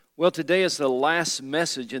Well, today is the last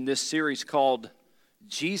message in this series called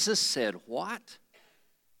Jesus Said What?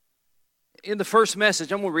 In the first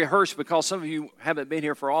message, I'm going to rehearse because some of you haven't been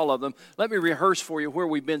here for all of them. Let me rehearse for you where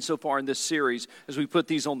we've been so far in this series as we put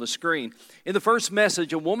these on the screen. In the first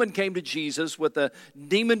message, a woman came to Jesus with a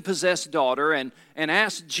demon-possessed daughter and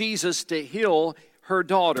asked Jesus to heal her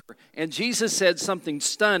daughter. And Jesus said something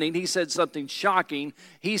stunning. He said something shocking.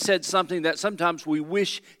 He said something that sometimes we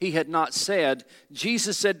wish he had not said.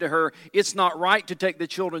 Jesus said to her, "It's not right to take the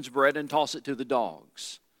children's bread and toss it to the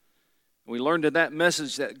dogs." We learned in that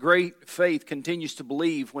message that great faith continues to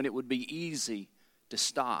believe when it would be easy to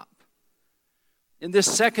stop. In this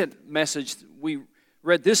second message, we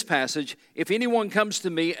read this passage, "If anyone comes to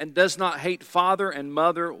me and does not hate father and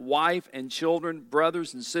mother, wife and children,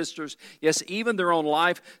 brothers and sisters, yes, even their own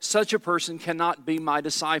life, such a person cannot be my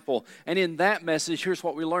disciple." And in that message, here's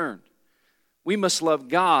what we learned. We must love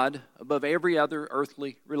God above every other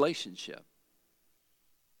earthly relationship.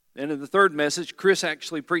 And in the third message, Chris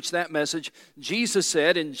actually preached that message. Jesus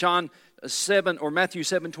said in Matthew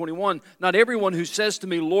 7:21, "Not everyone who says to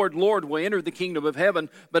me, 'Lord, Lord,' will enter the kingdom of heaven,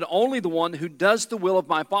 but only the one who does the will of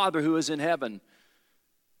my Father who is in heaven."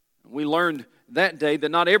 We learned that day that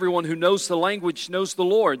not everyone who knows the language knows the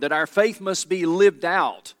Lord, that our faith must be lived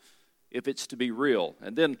out if it's to be real.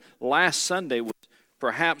 And then last Sunday was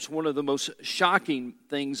perhaps one of the most shocking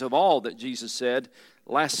things of all that Jesus said.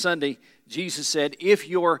 Last Sunday, Jesus said, "If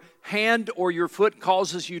your hand or your foot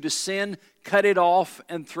causes you to sin, cut it off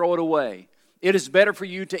and throw it away. It is better for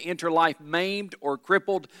you to enter life maimed or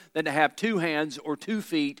crippled than to have 2 hands or 2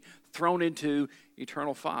 feet thrown into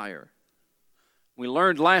eternal fire." We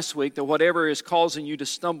learned last week that whatever is causing you to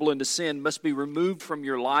stumble into sin must be removed from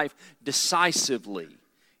your life decisively.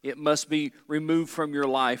 It must be removed from your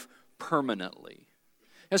life permanently.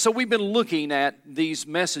 And so we've been looking at these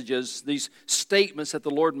messages, these statements that the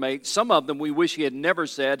Lord made. Some of them we wish He had never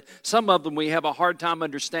said. Some of them we have a hard time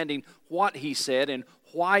understanding what He said and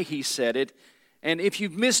why He said it. And if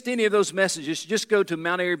you've missed any of those messages, just go to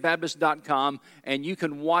MountAiryBaptist.com and you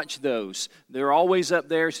can watch those. They're always up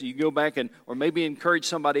there, so you go back or maybe encourage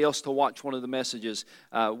somebody else to watch one of the messages.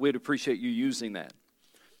 We'd appreciate you using that.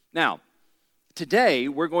 Now, today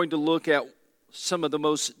we're going to look at some of the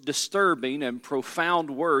most disturbing and profound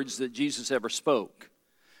words that Jesus ever spoke.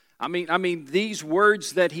 I mean, these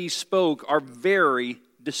words that He spoke are very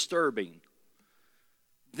disturbing.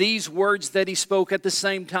 These words that He spoke at the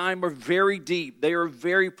same time are very deep. They are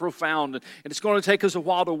very profound. And it's going to take us a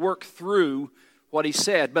while to work through what He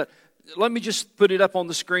said. But let me just put it up on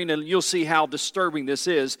the screen and you'll see how disturbing this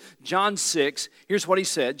is. John 6, here's what He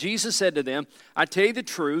said. Jesus said to them, "I tell you the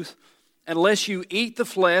truth, unless you eat the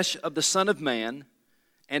flesh of the Son of Man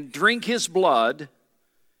and drink His blood,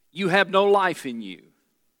 you have no life in you.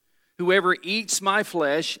 Whoever eats my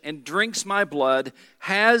flesh and drinks my blood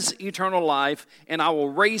has eternal life, and I will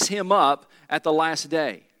raise him up at the last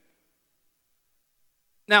day."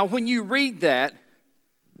 Now, when you read that,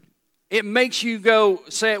 it makes you go,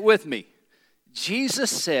 say it with me.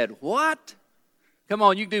 Jesus said, what? Come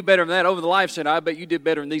on, you can do better than that. Over the Life Center, I bet you did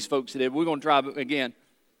better than these folks did. We're going to try it again.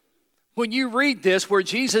 When you read this where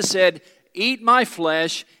Jesus said, "Eat my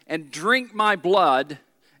flesh and drink my blood,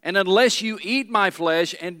 and unless you eat my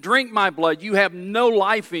flesh and drink my blood, you have no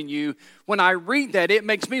life in you." When I read that, it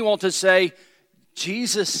makes me want to say,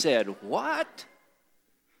 Jesus said, what?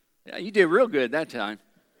 Yeah, you did real good that time.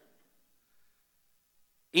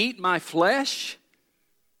 Eat my flesh,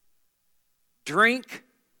 drink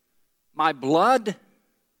my blood.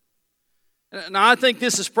 Now, I think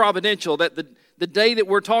this is providential that the day that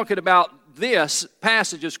we're talking about this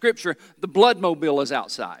passage of Scripture, the blood mobile is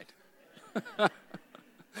outside.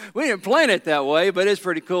 We didn't plan it that way, but it's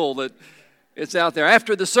pretty cool that it's out there.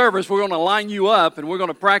 After the service, we're going to line you up and we're going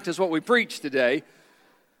to practice what we preach today.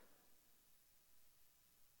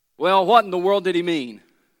 Well, what in the world did He mean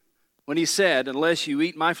when He said, "Unless you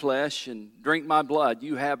eat my flesh and drink my blood,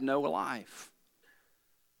 you have no life"?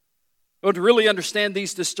 Well, to really understand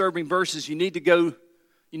these disturbing verses, you need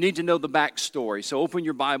to know the backstory. So open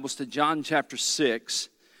your Bibles to John chapter 6,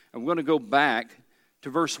 and we're going to go back to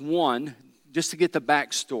verse 1 just to get the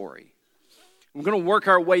backstory. We're going to work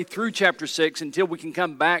our way through chapter 6 until we can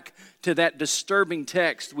come back to that disturbing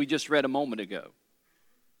text we just read a moment ago.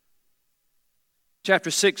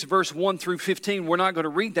 Chapter 6, verse 1 through 15, we're not going to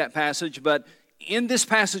read that passage, but in this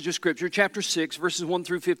passage of Scripture, chapter 6, verses 1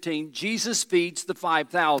 through 15, Jesus feeds the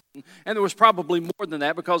 5,000. And there was probably more than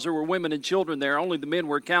that because there were women and children there. Only the men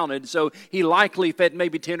were counted. So He likely fed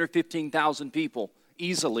maybe 10 or 15,000 people,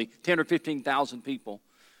 easily 10 or 15,000 people.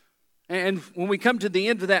 And when we come to the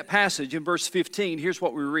end of that passage in verse 15, here's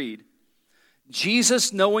what we read.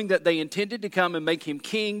 Jesus, knowing that they intended to come and make him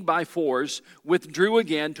king by force, withdrew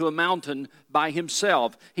again to a mountain by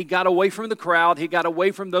himself. He got away from the crowd. He got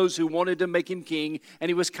away from those who wanted to make him king, and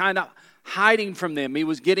he was kind of hiding from them. He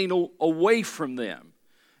was getting away from them.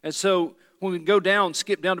 And so when we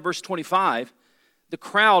skip down to verse 25, the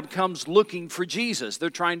crowd comes looking for Jesus. They're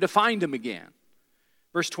trying to find him again.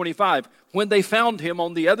 Verse 25, when they found him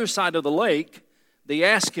on the other side of the lake, they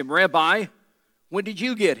asked him, Rabbi, when did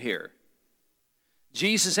you get here?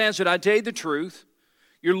 Jesus answered, I tell you the truth,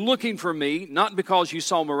 you're looking for me, not because you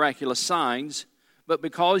saw miraculous signs, but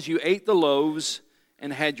because you ate the loaves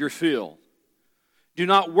and had your fill. Do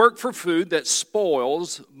not work for food that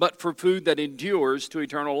spoils, but for food that endures to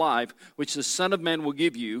eternal life, which the Son of Man will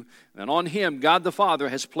give you. And on him, God the Father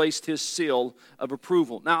has placed his seal of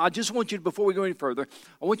approval. Now, I just want you, before we go any further,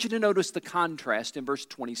 I want you to notice the contrast in verse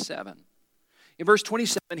 27. In verse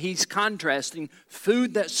 27, he's contrasting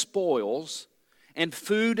food that spoils and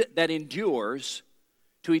food that endures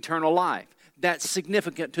to eternal life. That's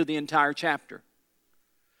significant to the entire chapter.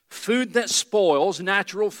 Food that spoils,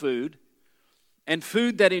 natural food, and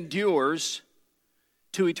food that endures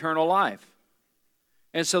to eternal life.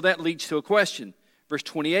 And so that leads to a question. Verse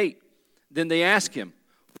 28, then they ask him,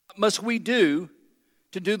 what must we do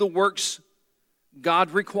to do the works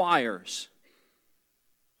God requires?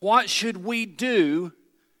 What should we do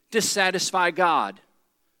to satisfy God?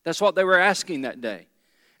 That's what they were asking that day.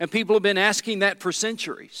 And people have been asking that for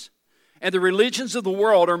centuries. And the religions of the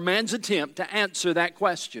world are man's attempt to answer that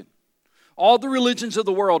question. All the religions of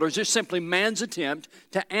the world are just simply man's attempt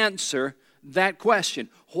to answer that question.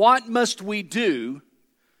 What must we do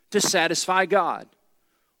to satisfy God?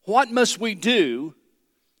 What must we do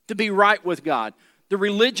to be right with God? The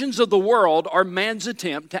religions of the world are man's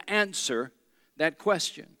attempt to answer that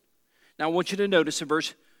question. Now I want you to notice in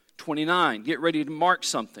verse 29, get ready to mark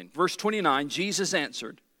something. Verse 29, Jesus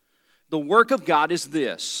answered, the work of God is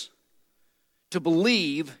this, to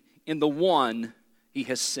believe in the one he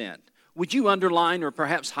has sent. Would you underline or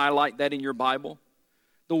perhaps highlight that in your Bible?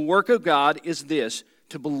 The work of God is this,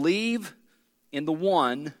 to believe in the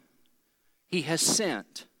one he has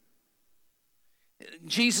sent.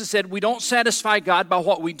 Jesus said we don't satisfy God by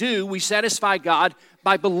what we do, we satisfy God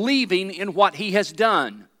by believing in what he has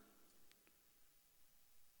done.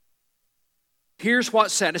 Here's what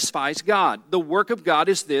satisfies God. The work of God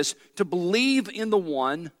is this, to believe in the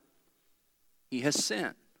one he has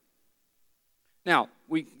sent. Now,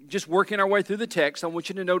 we just working our way through the text. I want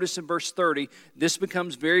you to notice in verse 30, this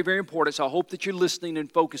becomes very, very important. So I hope that you're listening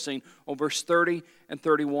and focusing on verse 30 and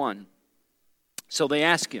 31. So they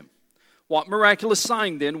ask him, what miraculous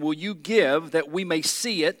sign then will you give that we may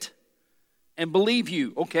see it and believe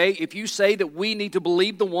you? Okay, if you say that we need to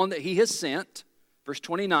believe the one that he has sent, verse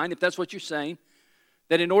 29, if that's what you're saying,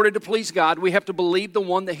 that in order to please God, we have to believe the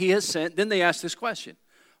one that he has sent, then they ask this question.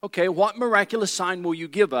 Okay, what miraculous sign will you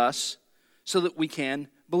give us so that we can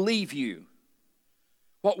believe you?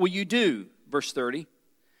 What will you do? Verse 30.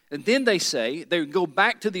 And then they go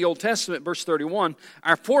back to the Old Testament, verse 31.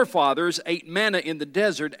 Our forefathers ate manna in the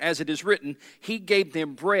desert, as it is written, he gave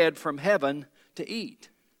them bread from heaven to eat.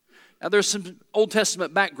 Now there's some Old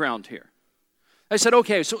Testament background here. They said,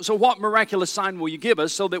 okay, so what miraculous sign will you give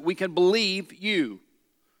us so that we can believe you?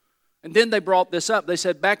 And then they brought this up. They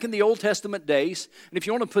said, back in the Old Testament days, and if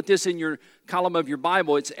you want to put this in your column of your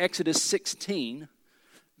Bible, it's Exodus 16.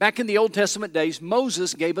 Back in the Old Testament days,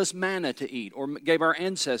 Moses gave us manna to eat, or gave our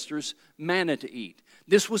ancestors manna to eat.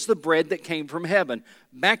 This was the bread that came from heaven.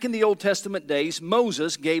 Back in the Old Testament days,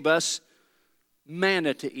 Moses gave us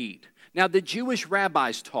manna to eat. Now, the Jewish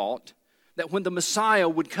rabbis taught that when the Messiah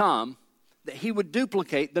would come, that he would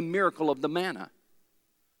duplicate the miracle of the manna.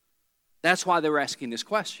 That's why they were asking this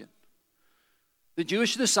question. The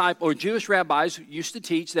Jewish rabbis used to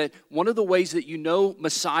teach that one of the ways that you know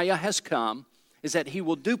Messiah has come is that he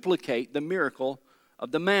will duplicate the miracle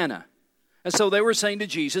of the manna. And so they were saying to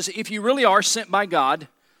Jesus, if you really are sent by God,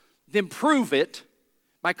 then prove it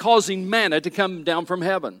by causing manna to come down from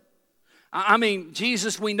heaven. I mean,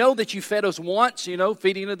 Jesus, we know that you fed us once,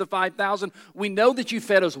 feeding of the 5,000. We know that you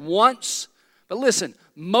fed us once. But listen,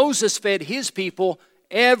 Moses fed his people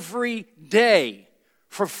every day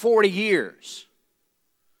for 40 years.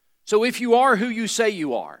 So if you are who you say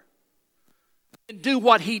you are, then do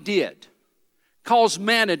what he did. Cause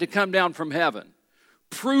manna to come down from heaven.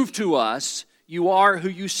 Prove to us you are who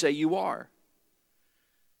you say you are.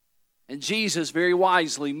 And Jesus very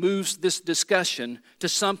wisely moves this discussion to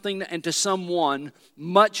something and to someone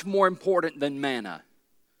much more important than manna.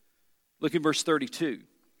 Look at verse 32.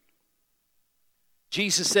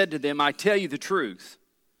 Jesus said to them, I tell you the truth.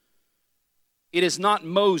 it is not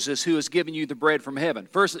Moses who has given you the bread from heaven.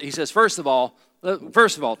 He says, first of all,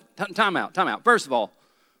 time out. First of all,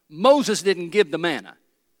 Moses didn't give the manna.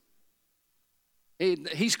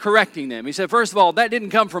 He's correcting them. He said, first of all, that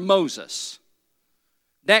didn't come from Moses.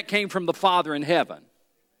 That came from the Father in heaven.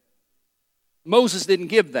 Moses didn't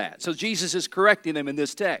give that. So Jesus is correcting them in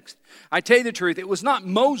this text. I tell you the truth, it was not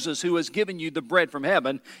Moses who has given you the bread from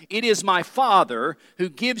heaven. It is my Father who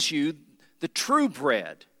gives you the true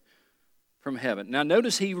bread from heaven. Now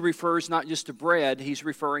notice he refers not just to bread, he's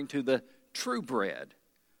referring to the true bread.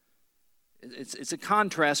 It's a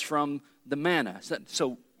contrast from the manna.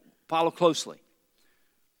 So follow closely.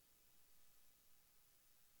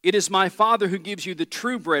 It is my Father who gives you the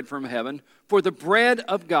true bread from heaven, for the bread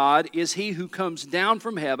of God is he who comes down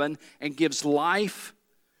from heaven and gives life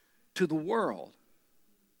to the world.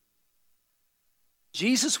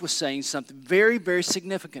 Jesus was saying something very, very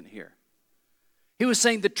significant here. He was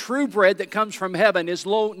saying the true bread that comes from heaven is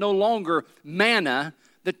no longer manna.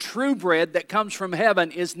 The true bread that comes from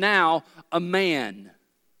heaven is now a man.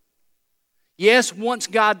 Yes,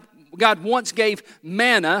 God once gave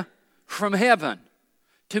manna from heaven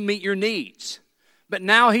to meet your needs. But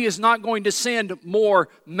now he is not going to send more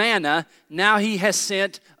manna. Now he has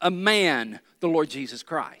sent a man, the Lord Jesus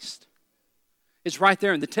Christ. It's right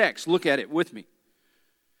there in the text. Look at it with me.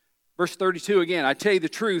 Verse 32 again, I tell you the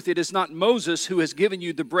truth, it is not Moses who has given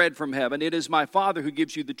you the bread from heaven. It is my Father who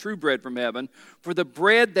gives you the true bread from heaven. For the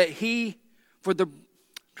bread of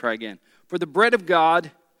God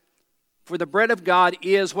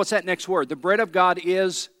is, what's that next word? The bread of God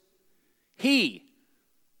is he.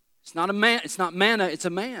 It's not a man, it's not manna, it's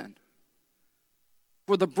a man.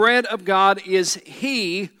 For the bread of God is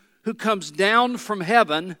he who comes down from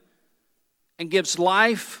heaven and gives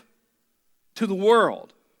life to the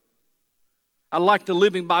world. I like the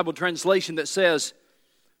Living Bible translation that says,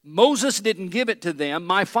 Moses didn't give it to them,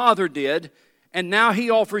 my Father did, and now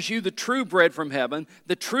he offers you the true bread from heaven.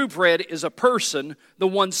 The true bread is a person, the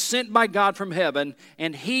one sent by God from heaven,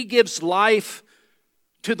 and he gives life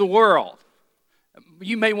to the world.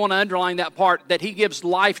 You may want to underline that part, that he gives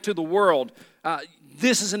life to the world.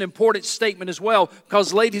 This is an important statement as well,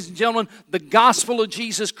 because, ladies and gentlemen, the gospel of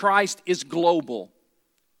Jesus Christ is global.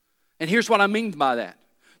 And here's what I mean by that.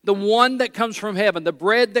 The one that comes from heaven, the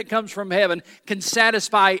bread that comes from heaven, can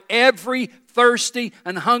satisfy every thirsty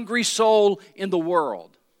and hungry soul in the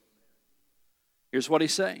world. Here's what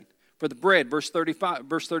he's saying. For the bread, verse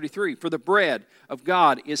 33, for the bread of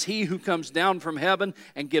God is he who comes down from heaven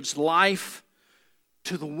and gives life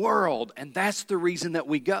to the world. And that's the reason that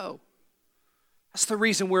we go. That's the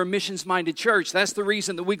reason we're a missions-minded church. That's the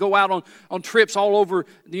reason that we go out on trips all over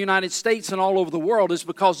the United States and all over the world, is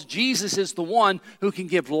because Jesus is the one who can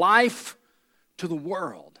give life to the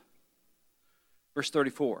world. Verse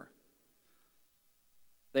 34.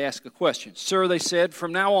 They ask a question. Sir, they said,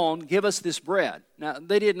 from now on, give us this bread. Now,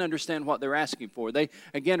 they didn't understand what they're asking for. They,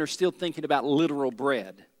 again, are still thinking about literal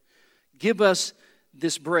bread. Give us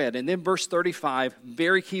this bread. And then verse 35,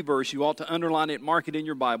 very key verse, you ought to underline it, mark it in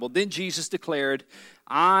your Bible. Then Jesus declared,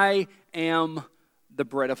 I am the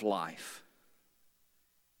bread of life.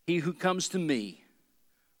 He who comes to me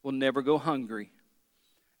will never go hungry,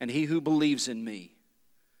 and he who believes in me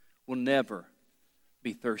will never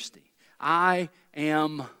be thirsty. I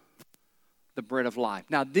am the bread of life.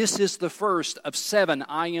 Now, this is the first of 7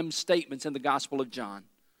 I am statements in the Gospel of John.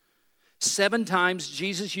 7 times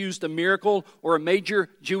Jesus used a miracle or a major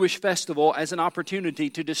Jewish festival as an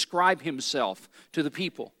opportunity to describe himself to the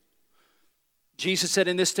people. Jesus said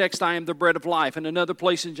in this text, I am the bread of life. In another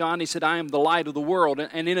place in John, he said, I am the light of the world.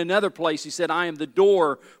 And in another place, he said, I am the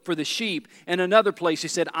door for the sheep. In another place, he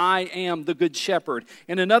said, I am the good shepherd.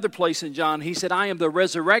 In another place in John, he said, I am the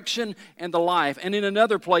resurrection and the life. And in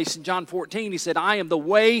another place in John 14, he said, I am the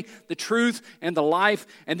way, the truth, and the life.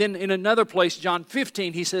 And then in another place, John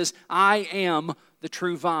 15, he says, I am the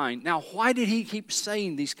true vine. Now, why did he keep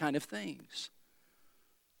saying these kind of things?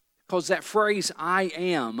 Because that phrase, I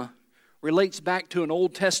am, relates back to an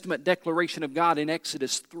Old Testament declaration of God in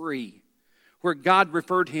Exodus 3, where God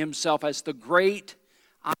referred to himself as the great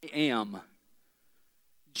I am.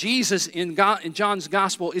 Jesus in John's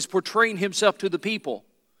gospel is portraying himself to the people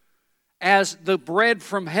as the bread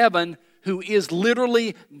from heaven, who is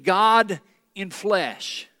literally God in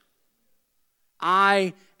flesh.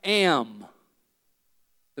 I am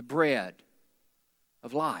the bread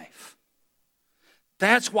of life.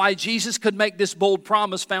 That's why Jesus could make this bold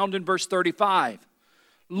promise found in verse 35.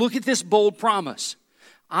 Look at this bold promise.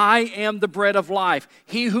 I am the bread of life.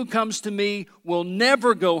 He who comes to me will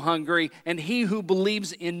never go hungry, and he who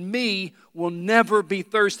believes in me will never be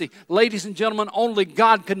thirsty. Ladies and gentlemen, only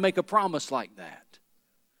God can make a promise like that.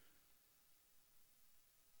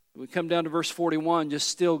 We come down to verse 41, just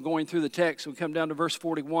still going through the text. We come down to verse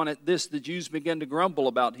 41. At this, the Jews began to grumble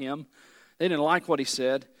about him. They didn't like what he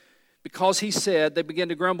said. They began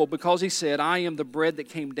to grumble because he said, I am the bread that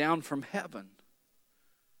came down from heaven.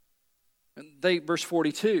 And verse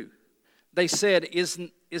 42, they said, is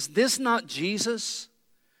this not Jesus,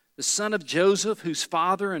 the son of Joseph, whose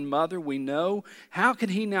father and mother we know? How can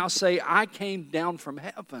he now say, I came down from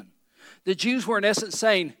heaven? The Jews were in essence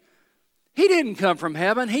saying, he didn't come from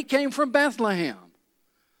heaven. He came from Bethlehem.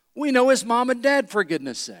 We know his mom and dad, for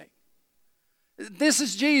goodness sake. This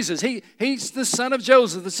is Jesus. He's the son of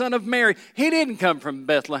Joseph, the son of Mary. He didn't come from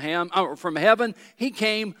Bethlehem, or from heaven. He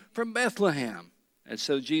came from Bethlehem. And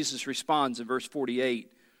so Jesus responds in verse 48.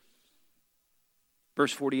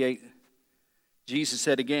 Verse 48, Jesus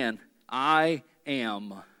said again, I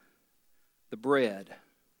am the bread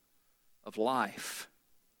of life.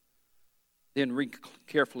 Then read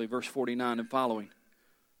carefully verse 49 and following.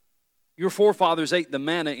 Your forefathers ate the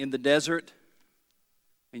manna in the desert,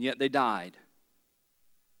 and yet they died.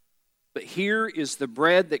 But here is the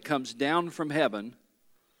bread that comes down from heaven,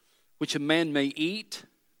 which a man may eat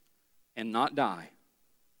and not die.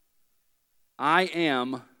 I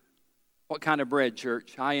am, what kind of bread,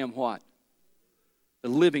 church? I am what? The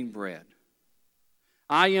living bread.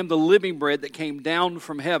 I am the living bread that came down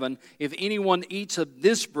from heaven. If anyone eats of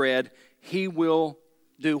this bread, he will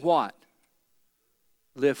do what?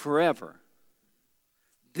 Live forever.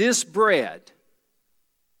 This bread,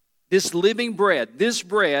 this living bread, this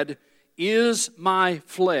bread is my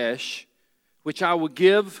flesh, which I will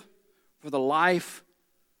give for the life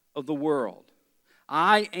of the world.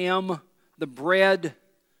 I am the bread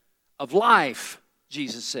of life,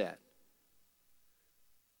 Jesus said.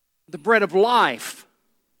 The bread of life.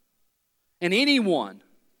 And anyone,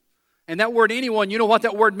 and that word anyone, you know what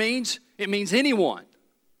that word means? It means anyone.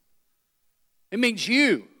 It means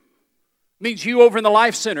you. It means you over in the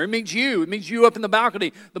Life Center. It means you. It means you up in the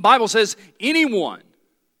balcony. The Bible says anyone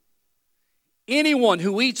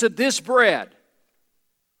who eats of this bread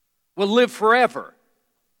will live forever.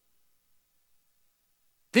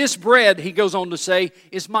 This bread, he goes on to say,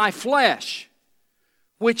 is my flesh,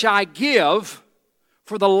 which I give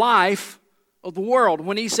for the life of the world.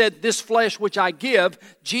 When he said, this flesh which I give,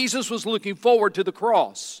 Jesus was looking forward to the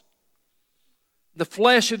cross. The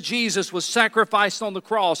flesh of Jesus was sacrificed on the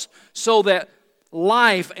cross so that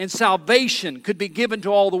life and salvation could be given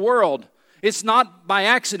to all the world. It's not by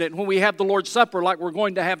accident when we have the Lord's Supper like we're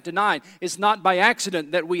going to have tonight. It's not by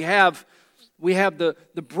accident that we have the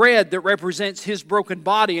bread that represents his broken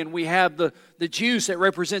body, and we have the juice that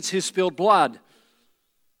represents his spilled blood.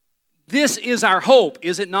 This is our hope,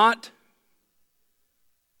 is it not?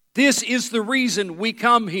 This is the reason we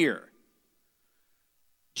come here.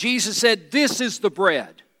 Jesus said, this is the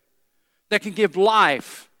bread that can give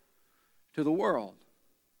life to the world.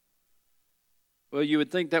 Well, you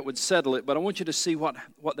would think that would settle it, but I want you to see what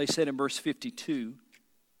they said in verse 52.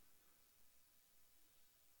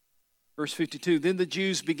 Verse 52, then the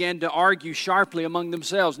Jews began to argue sharply among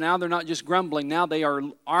themselves. Now they're not just grumbling, now they are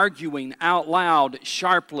arguing out loud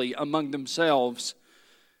sharply among themselves.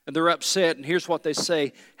 And they're upset, and here's what they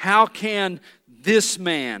say. How can this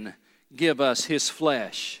man give us his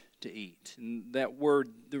flesh to eat? And that word,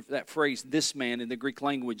 that phrase, this man, in the Greek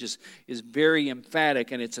language is very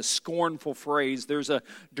emphatic, and it's a scornful phrase. There's a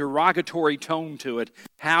derogatory tone to it.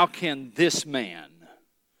 How can this man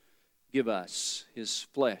give us his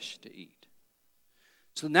flesh to eat?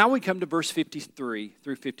 So now we come to verse 53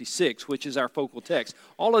 through 56, which is our focal text.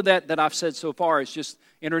 All of that I've said so far is just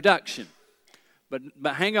introduction.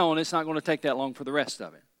 But hang on, it's not going to take that long for the rest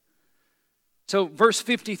of it. So verse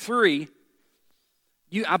 53,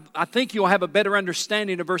 I think you'll have a better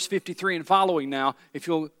understanding of verse 53 and following now if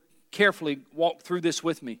you'll carefully walk through this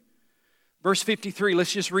with me. Verse 53,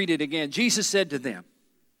 let's just read it again. Jesus said to them,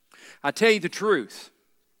 I tell you the truth.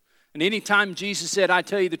 And any time Jesus said, I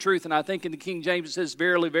tell you the truth, and I think in the King James it says,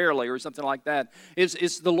 verily, verily, or something like that,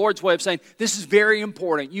 it's the Lord's way of saying, this is very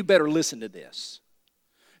important. You better listen to this.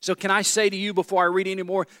 So can I say to you before I read any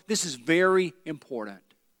more, this is very important.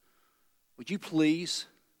 Would you please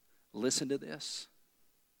listen to this?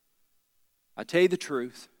 I tell you the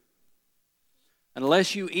truth.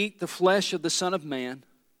 Unless you eat the flesh of the Son of Man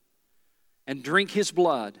and drink his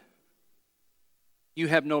blood, you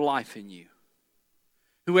have no life in you.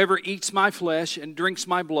 Whoever eats my flesh and drinks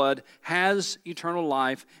my blood has eternal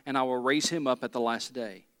life, and I will raise him up at the last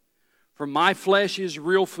day. For my flesh is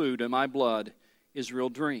real food, and my blood is real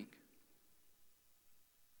drink.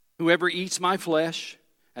 Whoever eats my flesh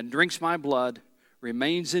and drinks my blood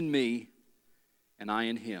remains in me, and I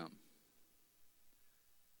in him.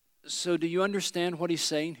 So do you understand what he's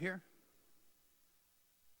saying here?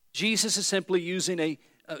 Jesus is simply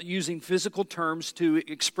using physical terms to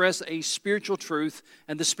express a spiritual truth,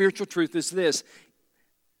 and the spiritual truth is this: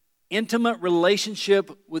 intimate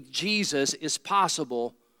relationship with Jesus is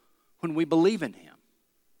possible when we believe in him.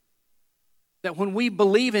 That when we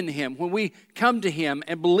believe in him, when we come to him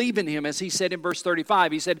and believe in him, as he said in verse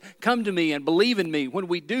 35, he said, "Come to me and believe in me." When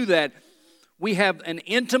we do that, we have an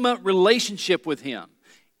intimate relationship with him.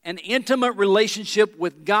 An intimate relationship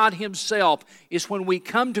with God himself is when we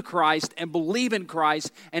come to Christ and believe in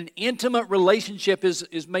Christ. An intimate relationship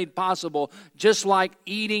is made possible, just like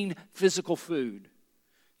eating physical food.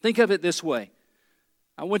 Think of it this way.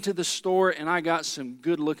 I went to the store and I got some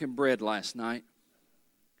good-looking bread last night.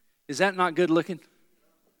 Is that not good looking?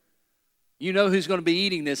 You know who's going to be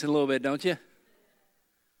eating this in a little bit, don't you?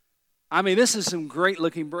 I mean, this is some great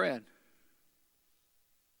looking bread.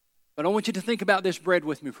 But I want you to think about this bread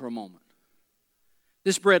with me for a moment.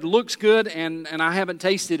 This bread looks good, and I haven't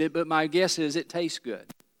tasted it, but my guess is it tastes good.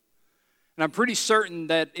 And I'm pretty certain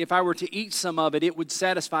that if I were to eat some of it, it would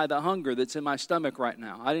satisfy the hunger that's in my stomach right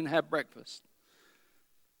now. I didn't have breakfast.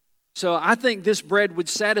 So I think this bread would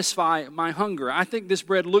satisfy my hunger. I think this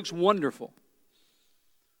bread looks wonderful.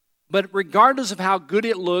 But regardless of how good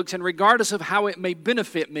it looks and regardless of how it may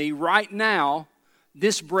benefit me right now,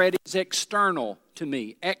 this bread is external to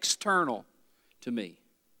me. External to me.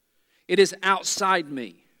 It is outside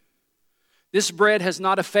me. This bread has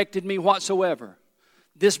not affected me whatsoever.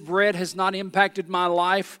 This bread has not impacted my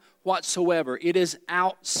life whatsoever. It is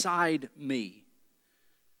outside me.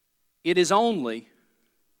 It is only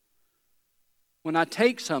when I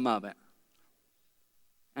take some of it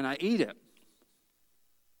and I eat it,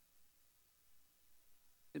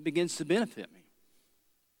 it begins to benefit me.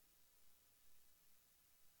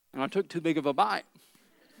 And I took too big of a bite.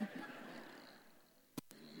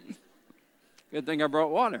 Good thing I brought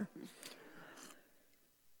water.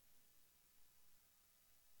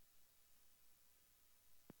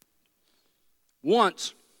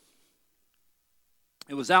 Once,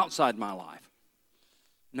 it was outside my life.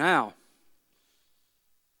 Now,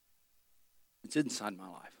 it's inside my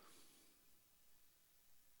life.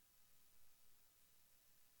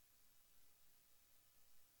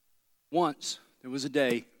 Once, there was a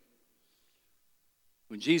day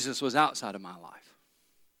when Jesus was outside of my life.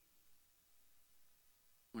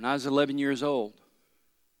 When I was 11 years old,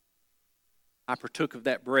 I partook of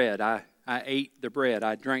that bread. I ate the bread.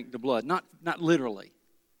 I drank the blood. Not literally.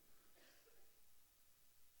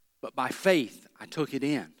 But by faith, I took it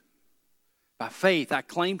in. By faith, I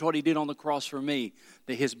claimed what he did on the cross for me,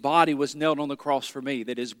 that his body was nailed on the cross for me,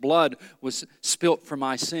 that his blood was spilt for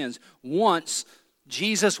my sins. Once,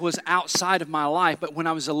 Jesus was outside of my life, but when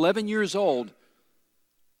I was 11 years old,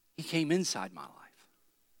 he came inside my life.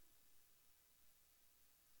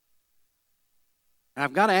 And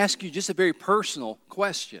I've got to ask you just a very personal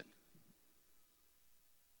question.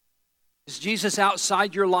 Is Jesus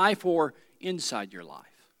outside your life or inside your life?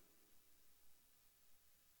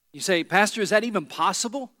 You say, Pastor, is that even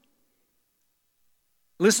possible?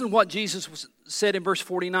 Listen to what Jesus said in verse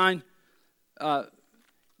 49.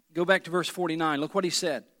 Go back to verse 49. Look what he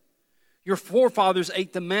said. Your forefathers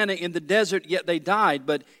ate the manna in the desert, yet they died.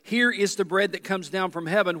 But here is the bread that comes down from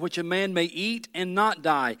heaven, which a man may eat and not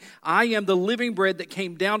die. I am the living bread that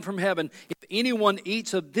came down from heaven. If anyone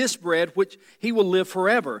eats of this bread, which he will live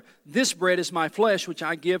forever. This bread is my flesh, which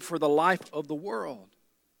I give for the life of the world.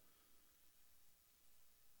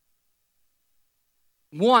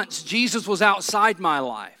 Once, Jesus was outside my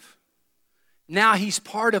life. Now he's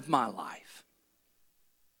part of my life.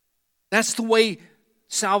 That's the way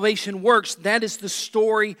salvation works. That is the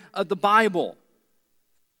story of the Bible.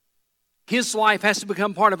 His life has to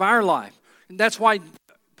become part of our life. And that's why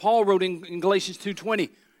Paul wrote in Galatians 2:20,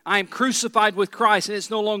 I am crucified with Christ, and it's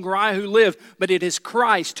no longer I who live, but it is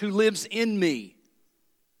Christ who lives in me.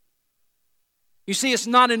 You see, it's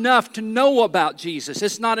not enough to know about Jesus.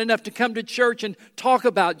 It's not enough to come to church and talk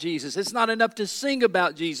about Jesus. It's not enough to sing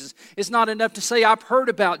about Jesus. It's not enough to say, I've heard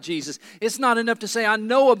about Jesus. It's not enough to say, I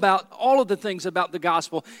know about all of the things about the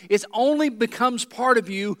gospel. It only becomes part of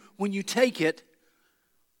you when you take it,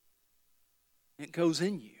 and it goes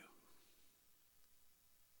in you.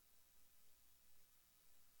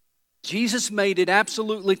 Jesus made it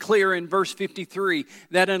absolutely clear in verse 53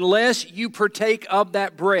 that unless you partake of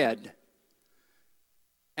that bread,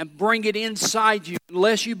 and bring it inside you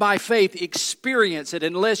unless you by faith experience it,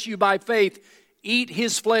 unless you by faith eat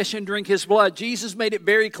His flesh and drink His blood. Jesus made it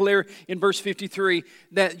very clear in verse 53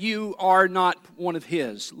 that you are not one of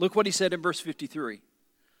His. Look what He said in verse 53.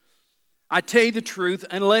 I tell you the truth,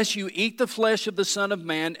 unless you eat the flesh of the Son of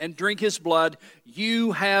Man and drink His blood,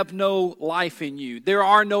 you have no life in you. There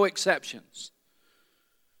are no exceptions.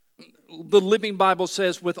 The Living Bible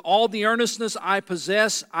says, with all the earnestness I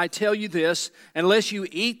possess, I tell you this, unless you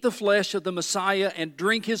eat the flesh of the Messiah and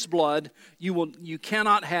drink His blood, you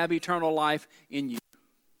cannot have eternal life in you.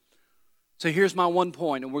 So here's my one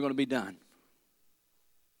point, and we're going to be done.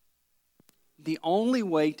 The only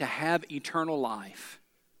way to have eternal life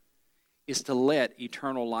is to let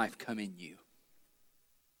eternal life come in you.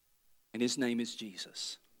 And His name is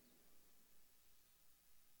Jesus.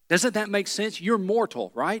 Doesn't that make sense? You're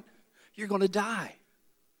mortal, right? You're going to die.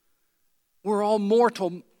 We're all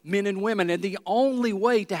mortal men and women, and the only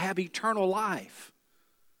way to have eternal life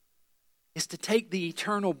is to take the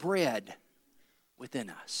eternal bread within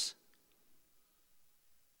us.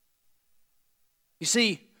 You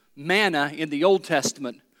see, manna in the Old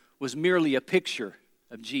Testament was merely a picture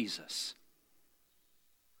of Jesus.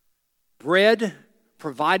 Bread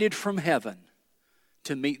provided from heaven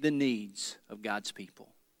to meet the needs of God's people.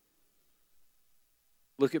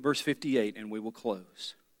 Look at verse 58 and we will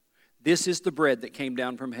close. This is the bread that came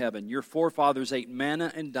down from heaven. Your forefathers ate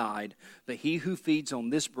manna and died, but he who feeds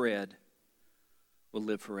on this bread will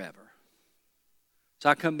live forever. So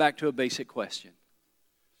I come back to a basic question.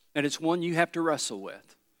 And it's one you have to wrestle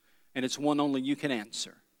with. And it's one only you can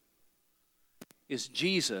answer. Is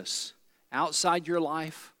Jesus outside your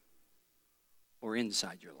life or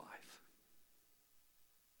inside your life?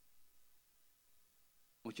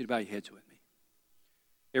 I want you to bow your heads with me.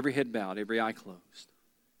 Every head bowed, every eye closed.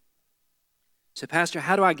 Say, Pastor,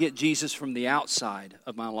 how do I get Jesus from the outside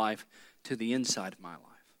of my life to the inside of my life?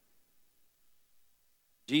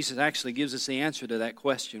 Jesus actually gives us the answer to that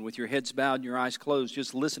question. With your heads bowed and your eyes closed,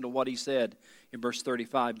 just listen to what He said in verse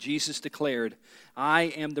 35. Jesus declared, I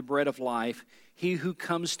am the bread of life. He who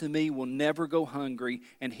comes to me will never go hungry,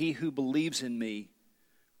 and he who believes in me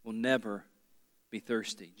will never be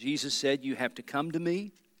thirsty. Jesus said, you have to come to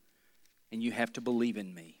me, and you have to believe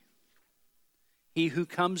in me. He who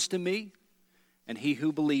comes to me, and he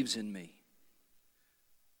who believes in me.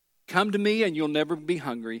 Come to me and you'll never be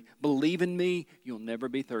hungry. Believe in me, you'll never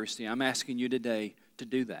be thirsty. I'm asking you today to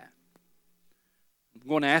do that. I'm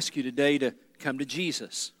going to ask you today to come to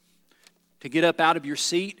Jesus. To get up out of your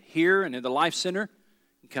seat here and in the Life Center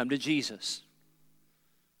and come to Jesus.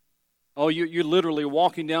 Oh, you're literally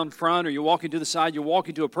walking down front or you're walking to the side. You're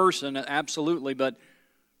walking to a person, absolutely. But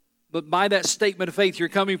by that statement of faith, you're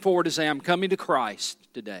coming forward to say, I'm coming to Christ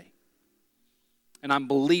today. And I'm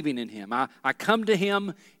believing in Him. I come to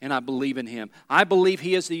Him and I believe in Him. I believe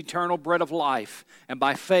He is the eternal bread of life. And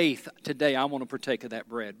by faith today, I want to partake of that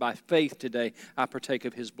bread. By faith today, I partake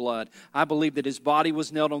of His blood. I believe that His body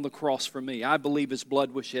was nailed on the cross for me. I believe His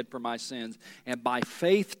blood was shed for my sins. And by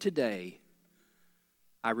faith today,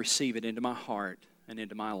 I receive it into my heart and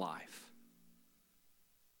into my life.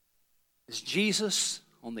 Is Jesus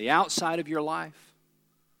on the outside of your life?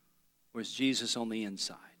 Or is Jesus on the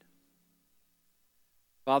inside?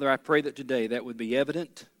 Father, I pray that today that would be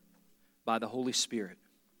evident by the Holy Spirit.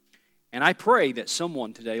 And I pray that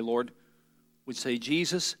someone today, Lord, would say,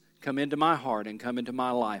 Jesus, come into my heart and come into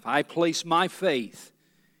my life. I place my faith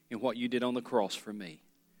in what you did on the cross for me.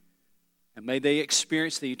 And may they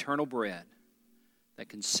experience the eternal bread that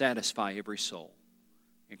can satisfy every soul.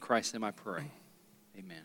 In Christ's name I pray. Amen.